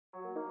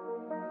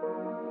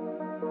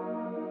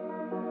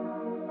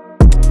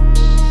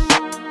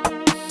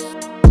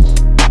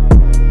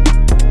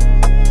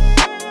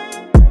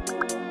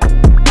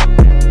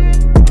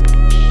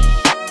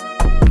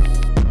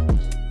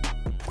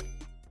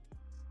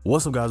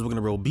What's up guys, we're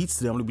gonna roll beats.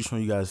 Today I'm gonna be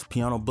showing you guys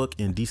Piano Book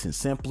and Decent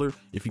Sampler.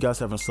 If you guys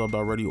haven't subbed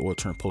already or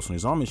turned post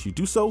notifications, you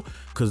do so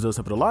because it does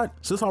help it a lot.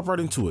 So let's hop right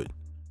into it.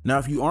 Now,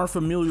 if you aren't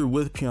familiar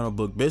with Piano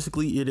Book,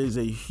 basically it is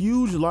a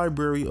huge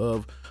library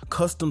of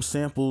custom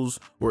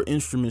samples or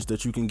instruments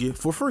that you can get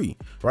for free,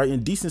 right?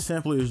 And Decent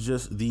Sampler is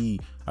just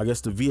the, I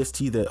guess, the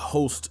VST that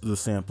hosts the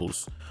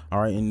samples. All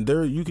right, and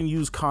there you can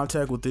use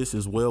Kontakt with this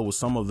as well, with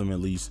some of them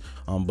at least.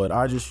 But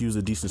I just use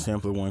a Decent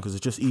Sampler one because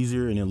it's just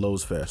easier and it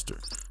loads faster.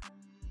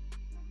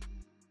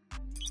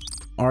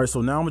 All right,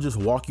 so now I'm gonna just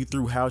walk you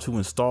through how to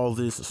install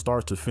this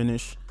start to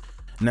finish.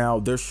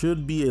 Now, there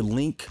should be a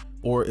link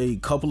or a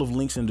couple of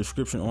links in the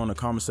description or in the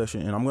comment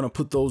section, and I'm gonna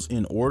put those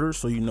in order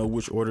so you know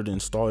which order to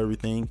install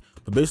everything.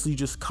 But basically,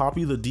 just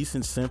copy the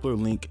Decent Sampler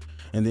link,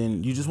 and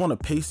then you just wanna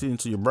paste it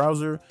into your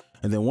browser.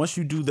 And then once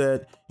you do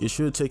that, it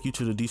should take you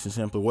to the Decent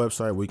Sampler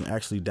website where you can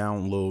actually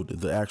download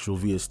the actual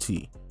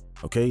VST.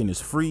 Okay, and it's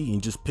free,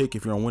 and just pick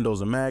if you're on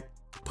Windows or Mac,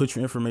 put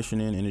your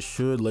information in, and it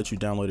should let you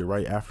download it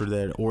right after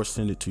that or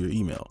send it to your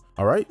email.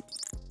 All right.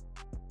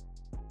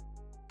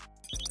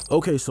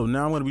 Okay, so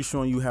now I'm going to be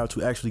showing you how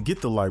to actually get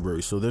the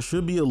library. So there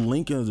should be a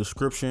link in the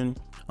description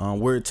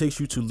where it takes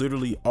you to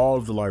literally all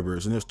of the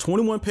libraries, and there's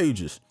 21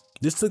 pages.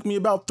 This took me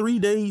about 3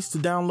 days to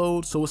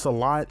download, so it's a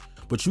lot,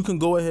 but you can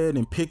go ahead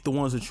and pick the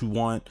ones that you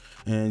want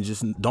and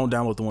just don't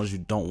download the ones you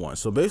don't want.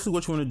 So basically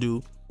what you want to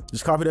do,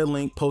 just copy that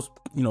link,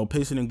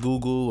 paste it in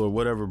Google or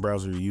whatever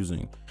browser you're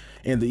using.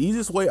 And the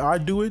easiest way I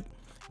do it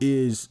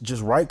is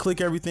just right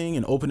click everything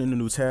and open in a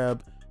new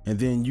tab, and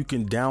then you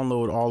can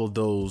download all of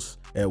those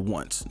at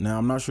once. Now,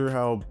 I'm not sure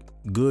how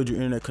good your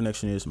internet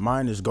connection is.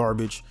 Mine is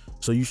garbage.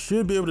 So you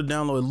should be able to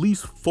download at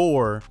least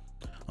 4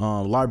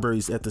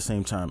 libraries at the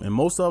same time. And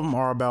most of them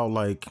are about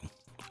like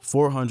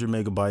 400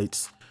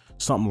 megabytes,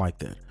 something like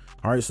that.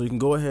 All right, so you can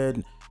go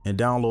ahead and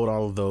download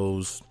all of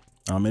those.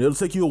 And it'll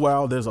take you a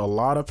while. There's a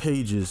lot of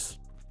pages,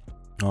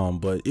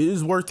 but it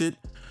is worth it.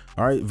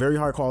 All right, very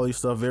high quality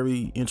stuff,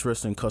 very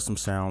interesting custom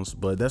sounds,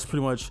 but that's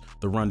pretty much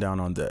the rundown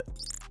on that.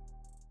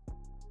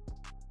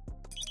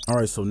 All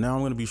right, so now I'm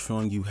going to be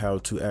showing you how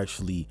to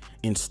actually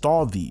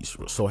install these.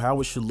 So how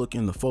it should look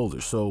in the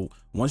folder. So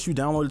once you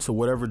download it to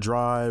whatever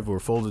drive or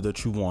folder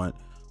that you want,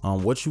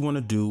 what you want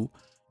to do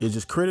is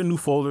just create a new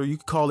folder. You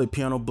can call it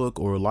Piano Book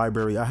or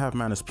library. I have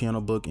mine as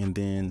Piano Book, and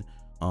then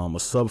a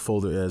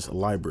subfolder as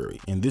library.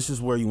 And this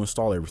is where you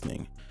install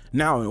everything.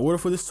 Now, in order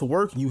for this to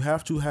work, you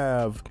have to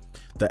have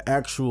the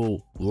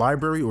actual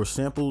library or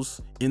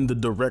samples in the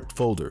direct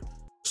folder.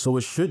 So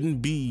it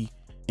shouldn't be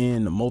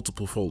in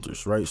multiple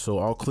folders, right? So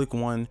I'll click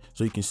one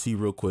so you can see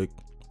real quick.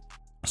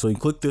 So you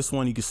click this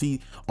one, you can see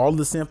all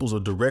the samples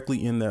are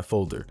directly in that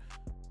folder.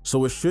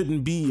 So it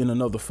shouldn't be in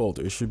another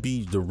folder. It should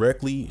be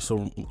directly.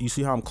 So you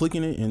see how I'm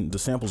clicking it and the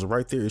samples are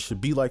right there. It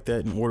should be like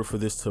that in order for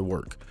this to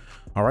work.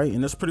 All right,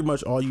 and that's pretty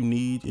much all you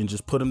need, and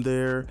just put them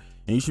there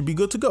and you should be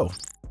good to go.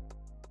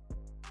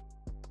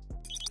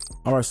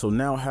 All right, so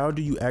now how do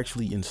you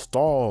actually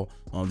install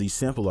these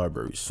sample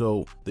libraries?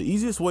 So the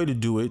easiest way to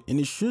do it, and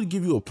it should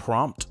give you a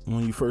prompt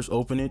when you first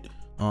open it,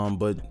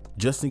 but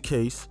just in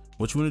case,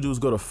 what you want to do is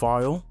go to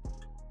File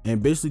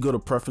and basically go to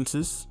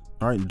Preferences.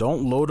 All right,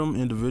 don't load them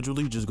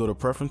individually, just go to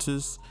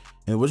Preferences.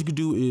 And what you can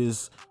do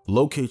is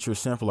locate your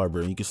sample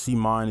library. You can see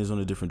mine is on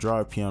a different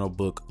drive, Piano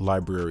Book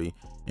library,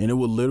 and it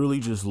will literally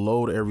just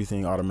load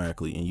everything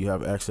automatically, and you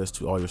have access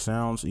to all your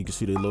sounds. You can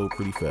see they load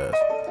pretty fast.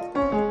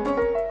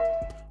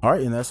 All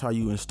right, and that's how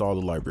you install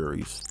the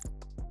libraries.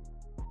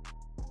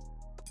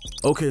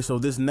 Okay, so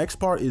this next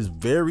part is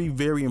very,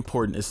 very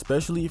important,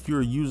 especially if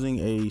you're using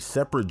a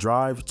separate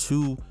drive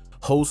to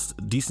host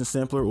Decent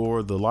Sampler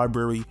or the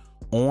library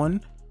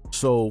on.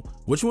 So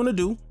what you want to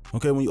do,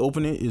 okay, when you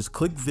open it, is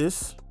click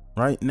this.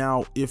 Right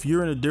now, if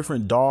you're in a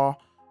different DAW,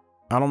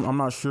 I'm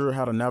not sure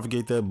how to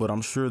navigate that, but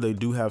I'm sure they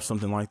do have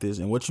something like this.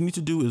 And what you need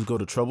to do is go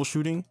to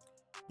troubleshooting.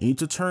 You need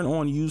to turn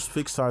on use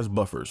fixed size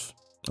buffers.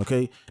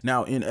 Okay,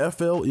 now in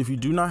FL, if you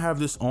do not have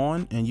this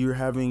on and you're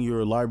having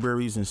your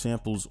libraries and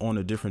samples on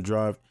a different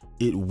drive,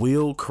 it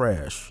will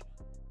crash.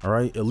 All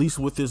right, at least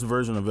with this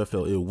version of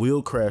FL, it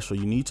will crash. So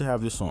you need to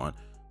have this on.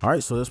 All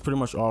right, so that's pretty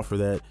much all for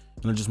that.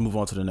 And I'll just move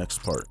on to the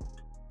next part.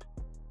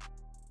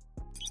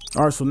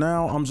 All right, so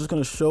now I'm just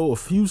going to show a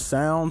few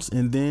sounds,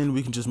 and then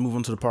we can just move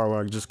on to the part where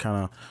I can just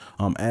kind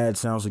of add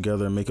sounds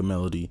together and make a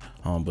melody.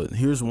 But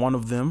here's one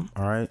of them.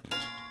 All right,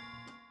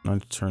 I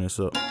need to turn this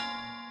up.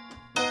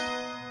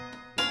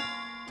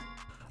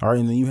 All right,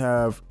 and then you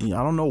have, I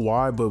don't know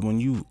why, but when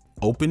you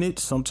open it,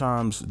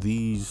 sometimes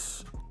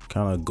these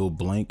kind of go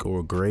blank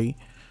or gray.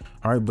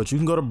 All right, but you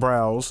can go to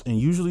browse, and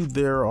usually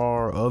there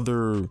are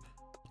other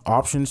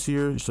options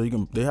here. So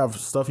they have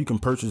stuff you can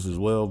purchase as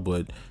well,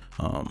 but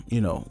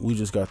we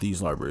just got these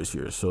libraries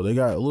here. So they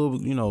got a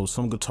little,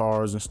 some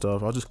guitars and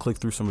stuff. I'll just click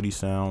through some of these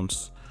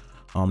sounds.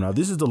 Now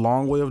this is the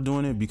long way of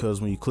doing it,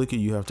 because when you click it,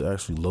 you have to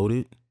actually load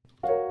it.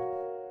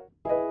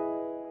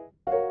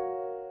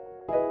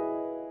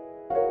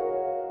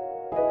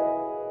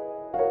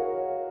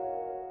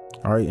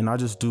 All right, and I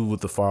just do with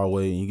the file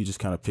way, and you can just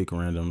kind of pick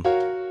random.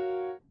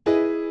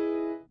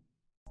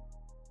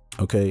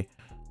 Okay,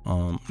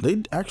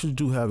 They actually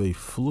do have a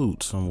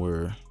flute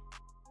somewhere.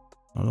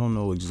 I don't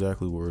know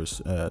exactly where it's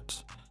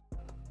at. I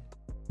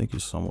think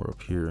it's somewhere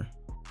up here.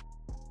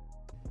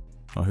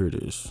 Oh, here it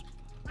is.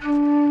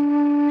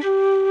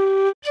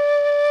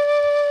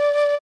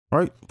 All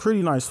right,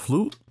 pretty nice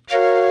flute.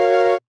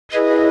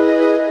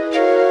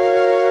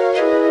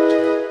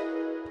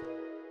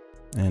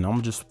 And I'm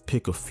gonna just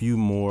pick a few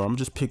more. I'm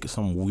just picking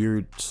some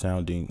weird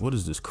sounding. What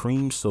is this?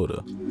 Cream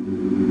soda.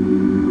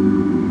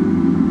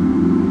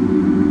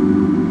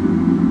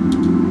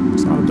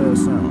 It's not a bad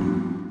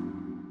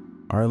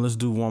sound. All right, let's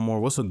do one more.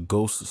 What's a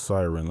ghost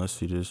siren? Let's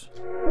see this.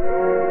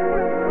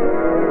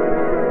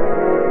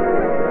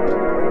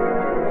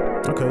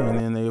 Okay, and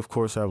then they of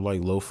course have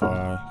like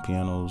lo-fi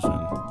pianos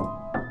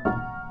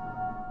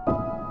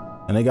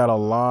and they got a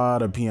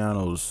lot of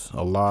pianos,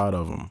 a lot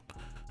of them.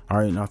 All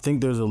right, and I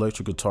think there's an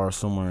electric guitar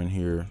somewhere in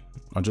here.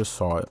 I just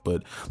saw it,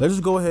 but let's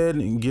just go ahead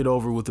and get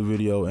over with the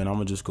video, and I'm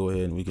gonna just go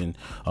ahead and we can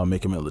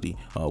make a melody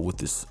with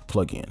this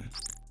plugin.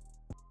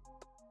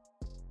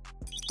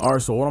 All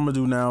right, so what I'm gonna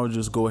do now is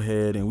just go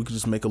ahead and we can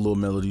just make a little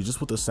melody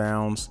just with the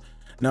sounds.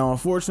 Now,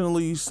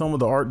 unfortunately, some of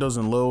the art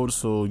doesn't load,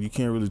 so you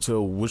can't really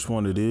tell which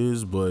one it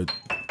is, but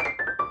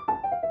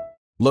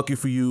lucky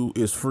for you,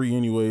 it's free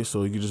anyway,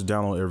 so you can just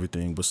download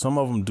everything. But some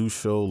of them do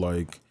show,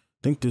 like, I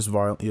think this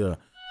violin, yeah,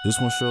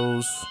 this one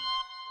shows.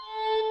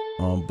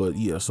 But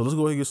yeah, so let's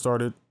go ahead and get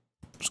started.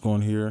 Just go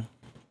in here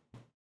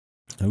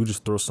and we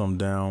just throw some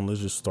down.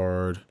 Let's just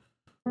start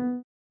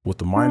with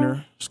the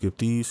minor. Skip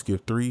these,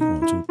 skip 3,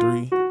 1, 2,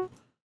 3.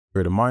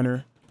 Create a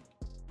minor.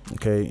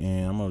 Okay,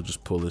 and I'm gonna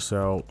just pull this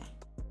out.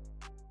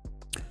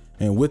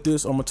 And with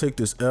this, I'm gonna take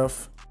this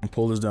F and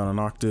pull this down an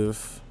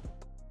octave.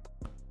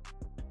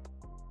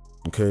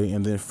 Okay,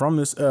 and then from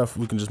this F,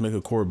 we can just make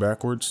a chord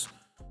backwards.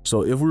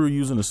 So if we were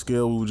using a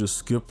scale, we would just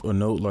skip a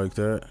note like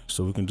that.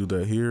 So we can do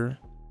that here.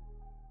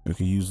 We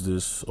can use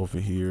this over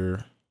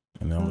here.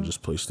 And then I'm gonna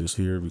just place this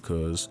here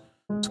because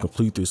to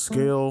complete this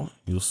scale,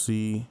 you'll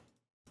see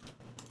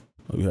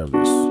we have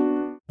this.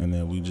 And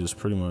then we just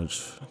pretty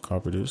much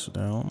copy this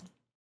down.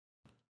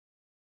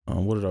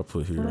 What did I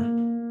put here?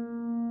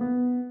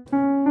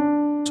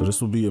 So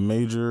this will be a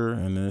major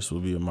and this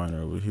will be a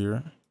minor over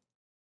here.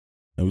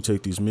 And we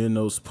take these mid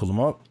notes, pull them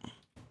up.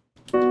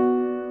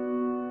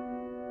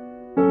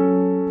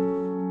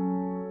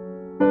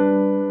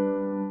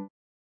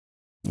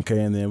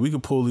 Okay, and then we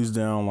can pull these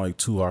down like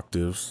 2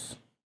 octaves.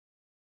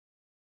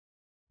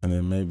 And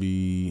then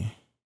maybe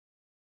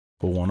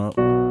pull one up.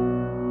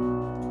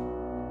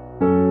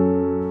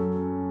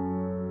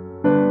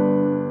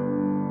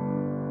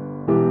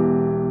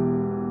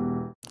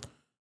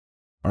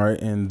 All right,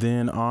 and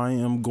then I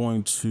am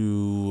going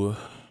to,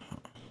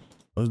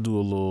 let's do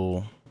a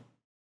little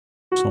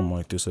something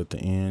like this at the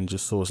end,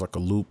 just so it's like a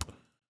loop.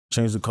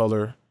 Change the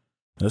color.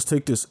 Let's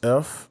take this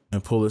F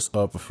and pull this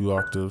up a few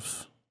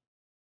octaves,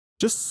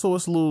 just so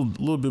it's a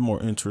little bit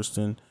more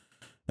interesting.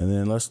 And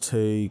then let's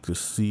take the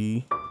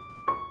C.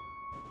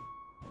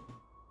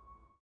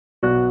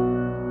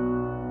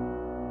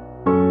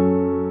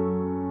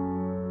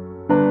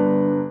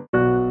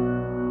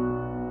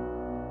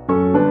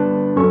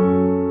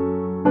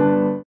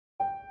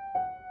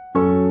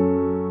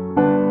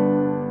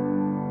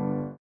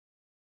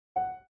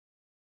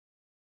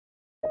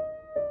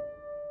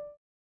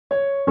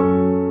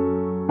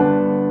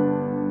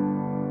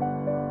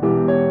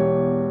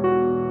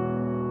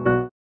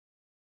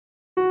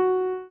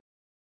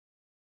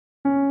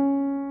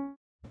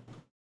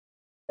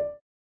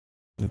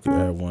 We could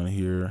add one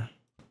here.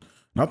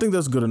 And I think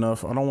that's good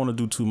enough. I don't want to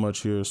do too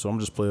much here, so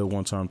I'm just play it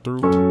one time through.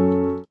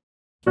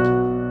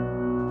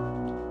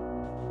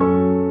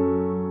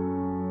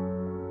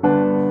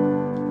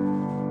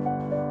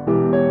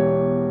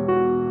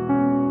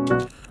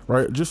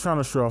 Right, just trying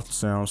to show off the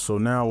sound. So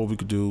now what we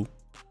could do,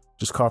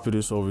 just copy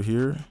this over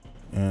here.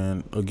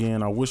 And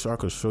again, I wish I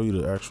could show you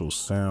the actual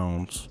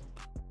sounds.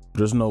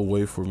 There's no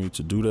way for me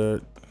to do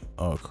that.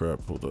 Oh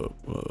crap, hold up.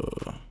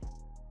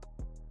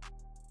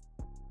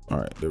 All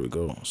right, there we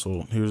go.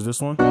 So here's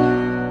this one. Then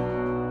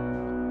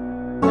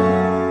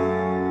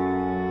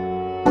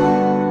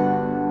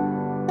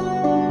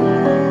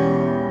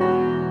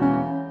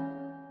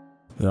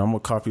I'm gonna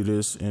copy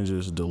this and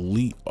just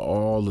delete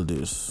all of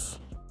this.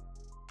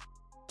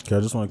 Okay, I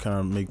just want to kind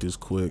of make this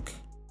quick.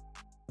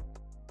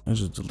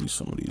 Let's just delete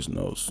some of these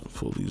notes and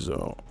pull these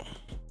out.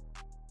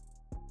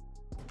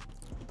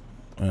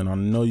 And I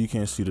know you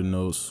can't see the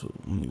notes, so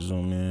let me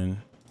zoom in.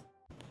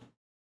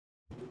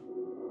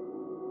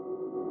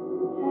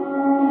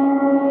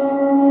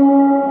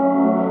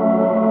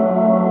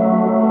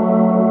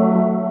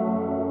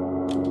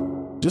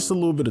 Just a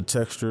little bit of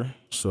texture,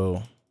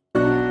 so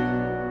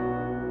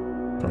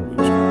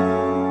probably.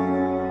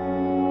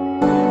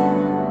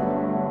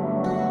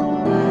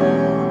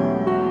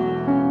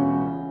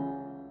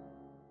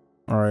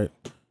 All right,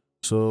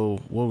 so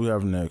what we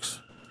have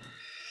next?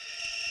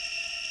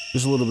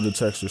 Just a little bit of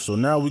texture. So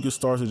now we can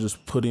start to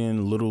just put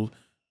in little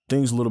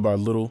things little by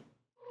little.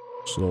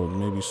 So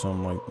maybe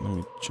something like, let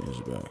me change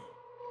it back.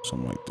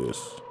 Something like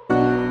this.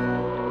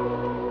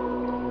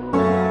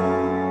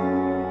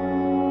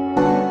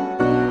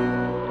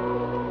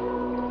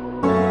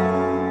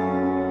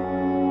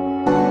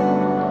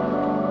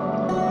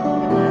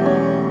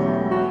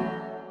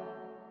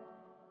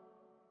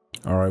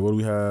 what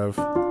do we have?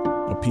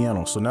 A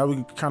piano. So now we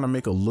can kind of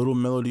make a little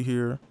melody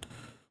here,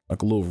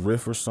 like a little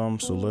riff or something.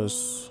 So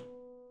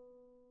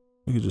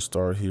we could just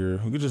start here.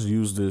 We could just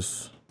use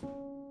this.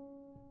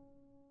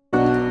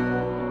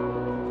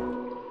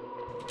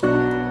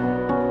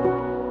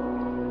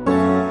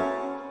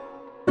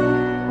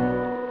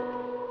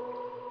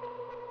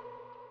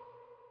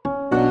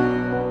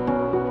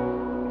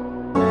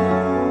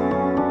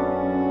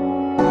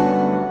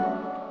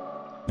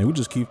 And we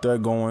just keep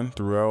that going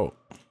throughout.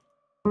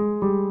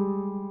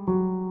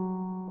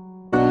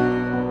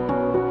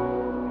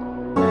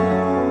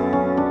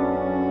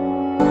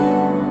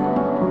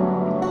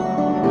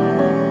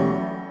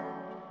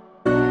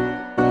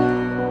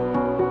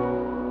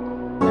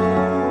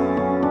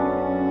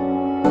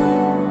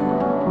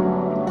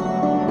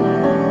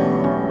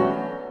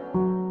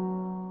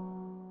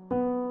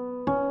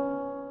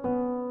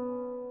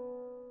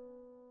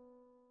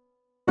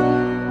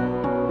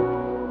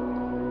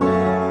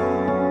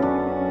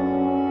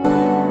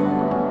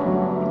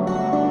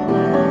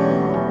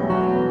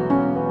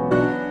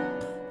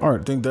 All right,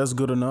 I think that's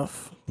good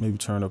enough. Maybe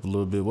turn up a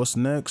little bit. What's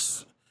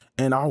next?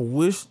 And I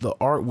wish the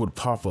art would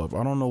pop up.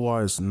 I don't know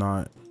why it's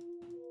not.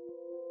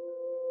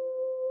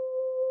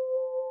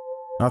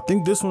 I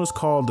think this one is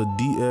called the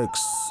DX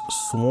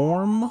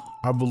Swarm,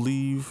 I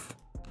believe.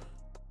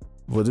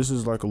 But this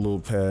is like a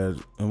little pad,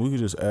 and we could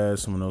just add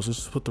someone else. Let's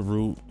just put the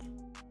root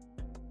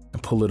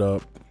and pull it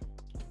up.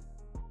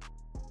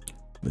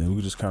 Then we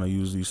could just kind of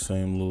use these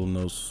same little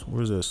notes.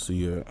 Where's that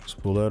C at? Let's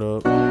pull that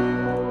up.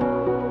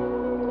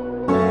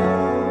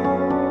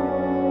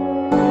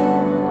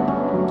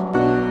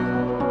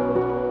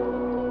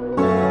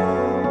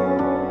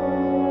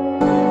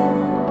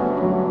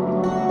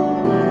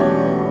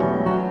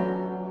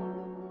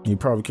 You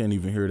probably can't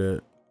even hear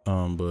that,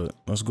 but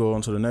let's go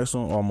on to the next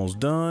one. Almost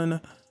done.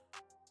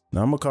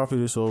 Now I'm gonna copy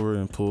this over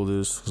and pull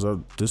this, because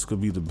this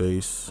could be the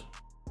bass.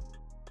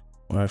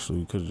 Well, actually,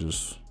 we could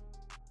just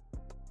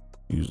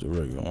use the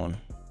regular one.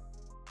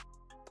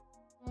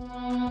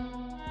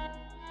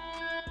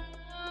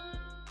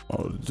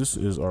 Oh, this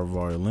is our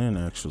violin,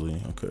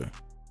 actually. Okay.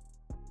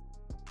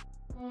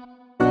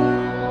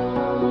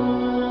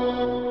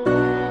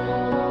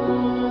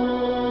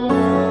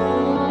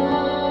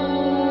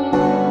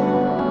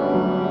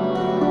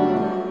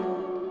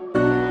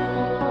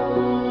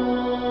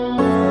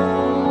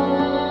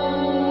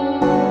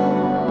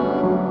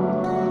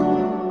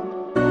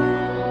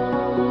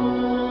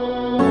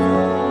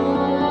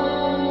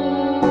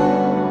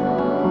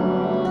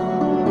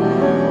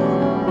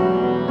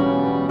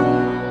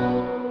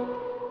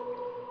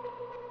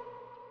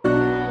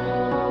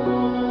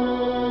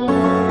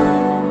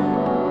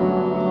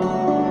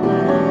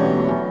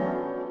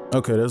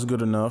 Okay, that's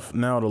good enough.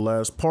 Now the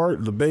last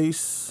part, the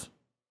bass.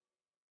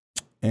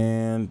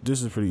 And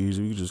this is pretty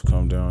easy. We can just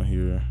come down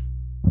here.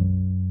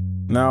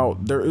 Now,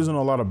 there isn't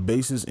a lot of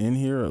basses in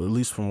here, at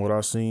least from what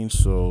I've seen.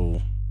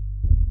 So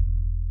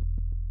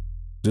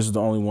this is the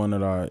only one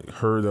that I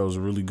heard that was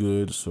really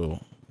good. So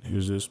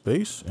here's this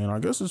bass. And I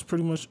guess it's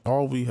pretty much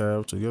all we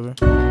have together.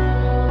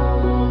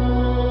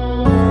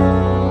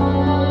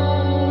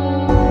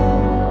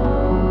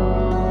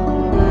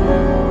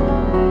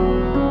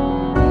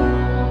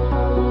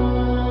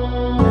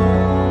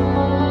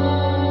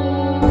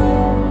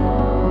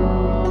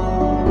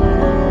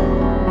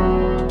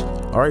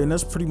 All right, and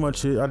that's pretty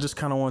much it. I just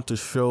kind of want to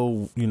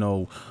show,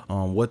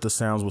 what the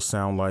sounds will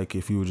sound like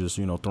if you were just,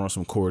 throwing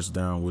some chords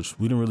down, which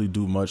we didn't really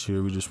do much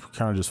here. We just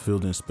kind of just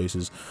filled in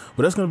spaces.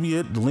 But that's going to be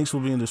it. The links will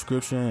be in the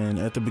description. And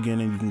at the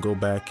beginning, you can go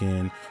back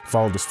and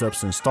follow the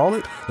steps to install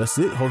it. That's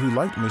it. Hope you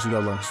liked. Make sure you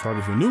guys like and subscribe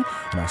if you're new.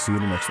 And I'll see you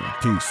in the next one.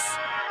 Peace.